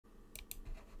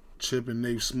Chip and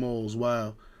Nafe Smallz.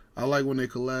 Wow. I like when they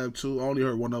collab too. I only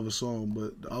heard one other song,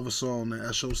 but the other song that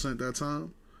Esho sent that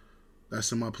time,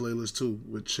 that's in my playlist too,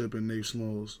 with Chip and Nafe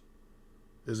Smallz.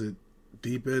 Is it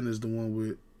Deep End is the one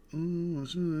with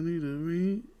what you need to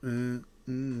read?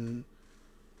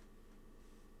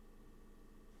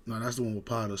 No, that's the one with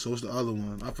Potter. So it's the other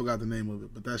one. I forgot the name of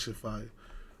it, but that shit fire.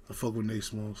 I fuck with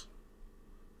Nafe Smallz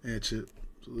and Chip.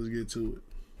 So let's get to it.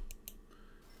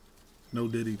 No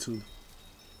Diddy too.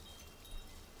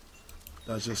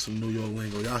 That's just some New York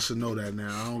lingo. Y'all should know that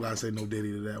now. I don't gotta say no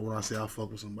Diddy to that when I say I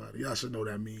fuck with somebody. Y'all should know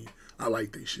that mean. I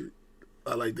like their shit.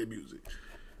 I like their music.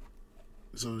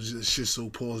 So it's just shit so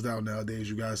paused out nowadays.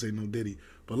 You guys say no Diddy.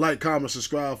 But like, comment,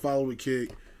 subscribe, follow the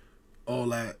Kick, all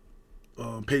that.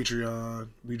 Patreon.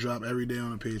 We drop every day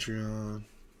on the Patreon.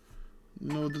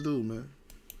 You know what to do, man.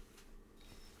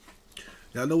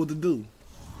 Y'all know what to do.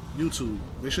 YouTube.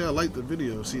 Make sure y'all like the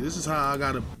video. See, this is how I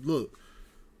gotta look.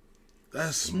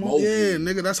 That's smoky. Yeah,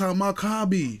 nigga, that's how my car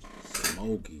be.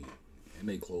 Smoky. And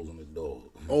they closing the door.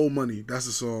 Old Money. That's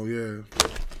the song, yeah.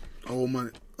 Old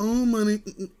Money. Old money.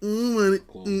 Old money.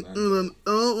 Old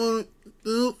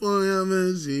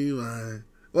money.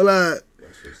 Well,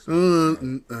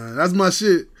 that's my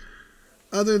shit.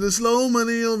 I think the slow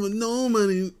money over no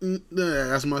money. Yeah,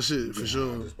 that's my shit for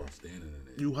sure.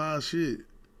 You high as shit.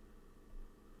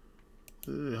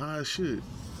 Yeah, high as shit.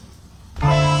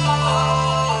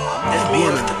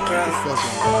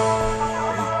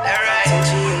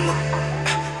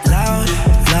 Loud,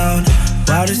 loud,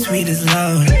 wow, the sweet is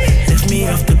loud. Lift me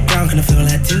off the ground, gonna feel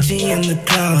that Tingy in the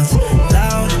clouds.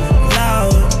 Loud,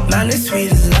 loud, man, the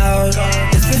sweet is loud.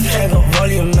 This fifth hair got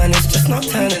volume, man, it's just not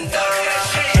turning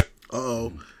down.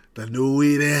 Uh-oh, the new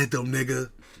weed anthem, nigga.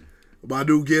 My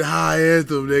new get high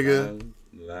anthem, nigga.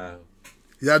 Loud.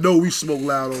 Y'all know we smoke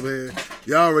loud over here.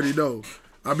 Y'all already know.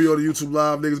 I be on the YouTube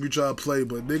live, niggas be trying to play,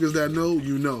 but niggas that know,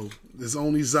 you know. There's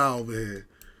only Zah over here.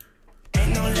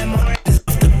 Ain't no lemon off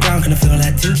the ground, gonna feel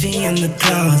that Tingy in the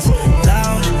clouds.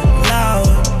 Loud,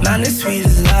 loud, man, the sweet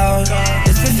is loud.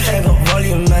 This fifth hair got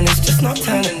volume, man, it's just not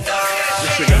turning down.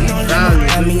 This shit got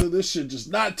value, nigga. This shit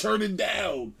just not turning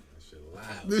down.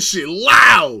 This shit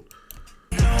loud.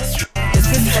 This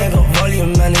fifth hair got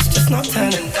volume, man, it's just not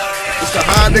turning down. It's the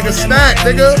high nigga snack,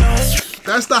 nigga.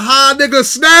 That's the high nigga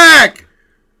snack.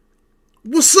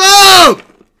 What's up?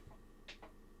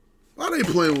 Why they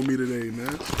playing with me today,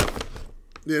 man?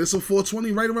 Yeah, it's a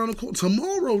 420 right around the corner.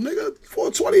 Tomorrow, nigga.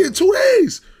 420 in 2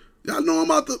 days. Y'all know I'm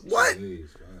out the... What?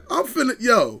 I'm finna...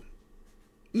 Yo.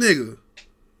 Nigga.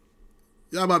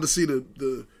 Y'all about to see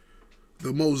the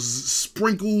most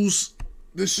sprinkles.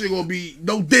 This shit gonna be...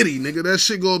 No Diddy, nigga. That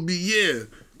shit gonna be... Yeah.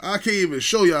 I can't even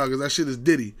show y'all because that shit is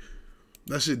Diddy.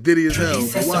 That shit Diddy as hell.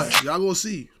 But watch. Y'all gonna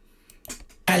see.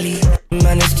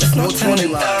 Man, it's just not 420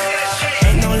 live.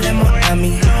 Ain't no lemon on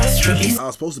me. I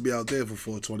was supposed to be out there for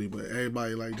 420, but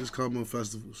everybody like just come on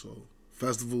festival. So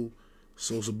festival,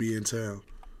 supposed to be in town.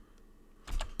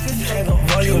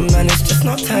 Volume, man, it's just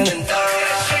not turning down.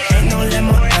 Ain't no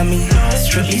lemon on me.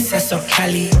 Strictly says so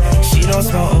Cali. She don't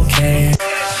smell okay.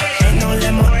 Ain't no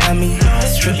lemon on me.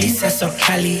 Strictly says so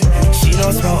Cali. She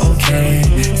don't smell okay.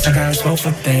 So I gotta smoke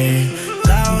for babe.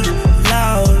 Loud,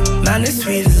 loud, man, it's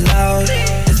sweet as loud.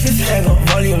 This fifth hair got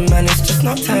volume, man, it's just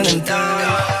not turning down.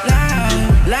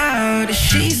 Loud, loud, the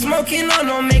shit smoking on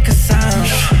don't make a sound.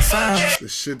 The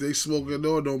shit they smoking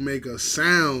on don't make a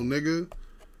sound, nigga.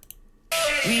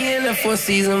 We in the 4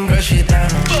 season, brush it down,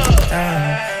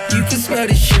 down. You can smell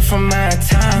this shit from my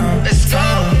town.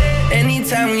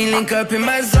 Anytime we link up in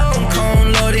my zone,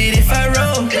 cone loaded if I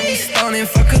roll. We stoning,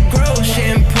 fuck a grow,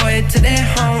 shit and pour it to their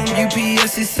home.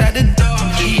 UPS is at the door.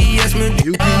 UPS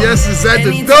is at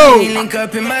the door. Anytime we link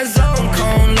up in my zone,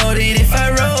 cone loaded if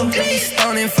I roll. We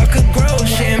stoning, fuck a grow,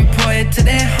 shit and pour it to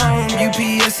their home.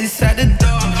 UPS is at the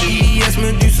door. ES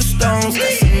Medusa stones,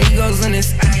 some egos in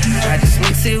this eye. I just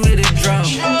mix it with a drum.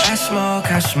 I smoke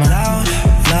loud,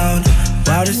 loud.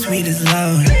 Wow, the sweet is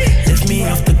loud. Lift me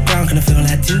off the ground, gonna feel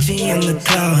that Tingy in the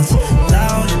clouds.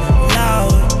 Loud,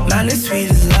 loud, man, the sweet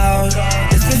is loud.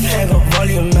 This fifth hair got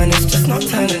volume, man, it's just not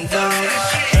turning down.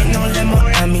 Ain't no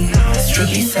lemon on me.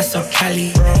 Strictly says so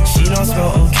Cali. She don't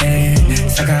smell okay.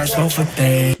 So I gotta smoke for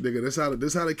babe. Nigga,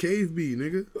 this how the cave be,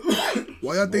 nigga.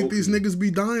 Why y'all think these niggas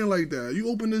be dying like that? You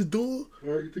open this door,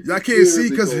 y'all can't see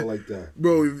because, like that.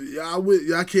 Bro,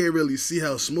 y'all can't really see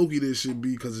how smoky this shit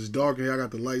be because it's dark and y'all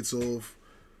got the lights off.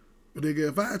 But nigga,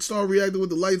 if I start reacting with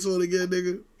the lights on again,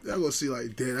 nigga, y'all gonna see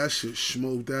like, damn, that shit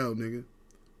smoked out, nigga.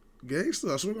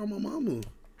 Gangsta, I swear on my mama.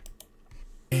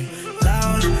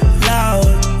 Loud,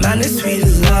 loud, man, the sweet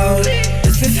is loud.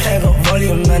 This fifth hair got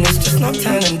volume, man, it's just not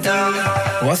turning down.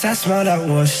 What's that smell that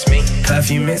wash?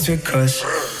 Perfume mixed with kush.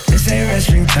 This ain't red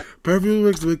string time. Perfume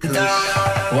mixed with kush.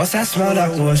 What's that smell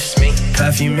that wash?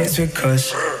 Perfume mixed with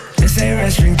kush. This ain't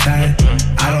red string tie.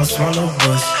 I don't smell no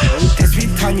bush. This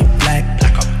beat turn you black.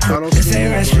 This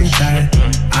ain't red string tie.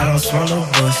 I don't smell no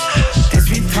bush. This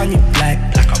beat turn you black.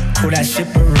 Cool that shit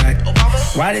barack.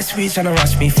 Why this weed tryna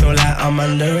rush me? Feel like I'm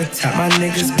under attack. My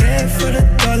niggas get for the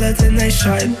dollar, then they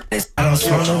shot it. I don't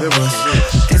smell no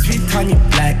bush. This beat turn you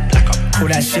black. Cool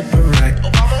that shit barack.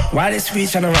 Why this weed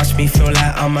tryna rush me? Feel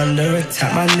like I'm under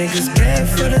attack. My niggas get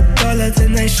for the dollar,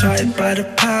 then they shot it by the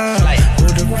pound.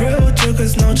 All the real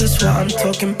joggers know just what I'm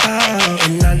talking about.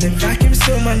 In London, vacuum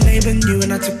still my neighbor knew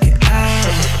and I took it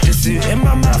out. This suit in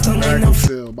my mouth, don't need no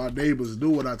still. My neighbors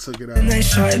knew when I took it out. And they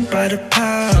shot it by the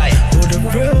pound. All the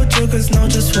real joggers know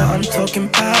just what I'm talking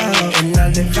about. In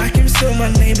London, vacuum still my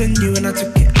neighbor knew and I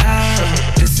took it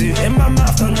out. This suit in my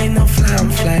mouth, don't need no fly, I'm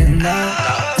flying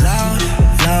out. Loud,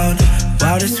 loud.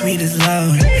 Wow, this weed is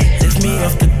loud. Lift me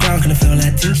off the ground, gonna feel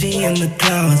like Tingy in the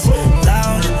clouds.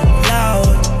 Loud,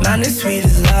 loud, man, this weed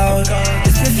is loud.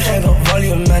 This fifth hair got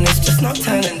volume, man, it's just not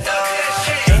turning down.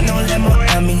 Ain't no lemon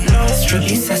at me,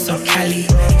 strictly says so Cali.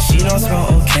 She don't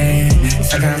smell okay,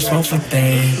 second smoke for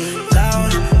babe.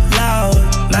 Loud,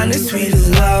 loud, man, this weed is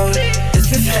loud. This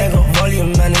fifth hair got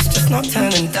volume, man, it's just not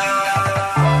turning down.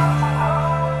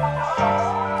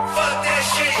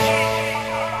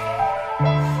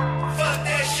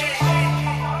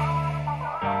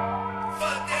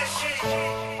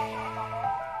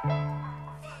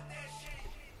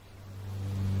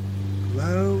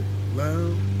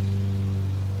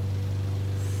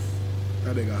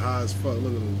 That nigga high as fuck.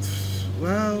 Look at him.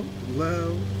 Loud,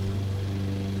 loud,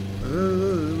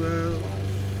 loud.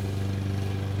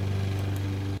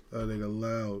 That nigga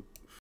loud.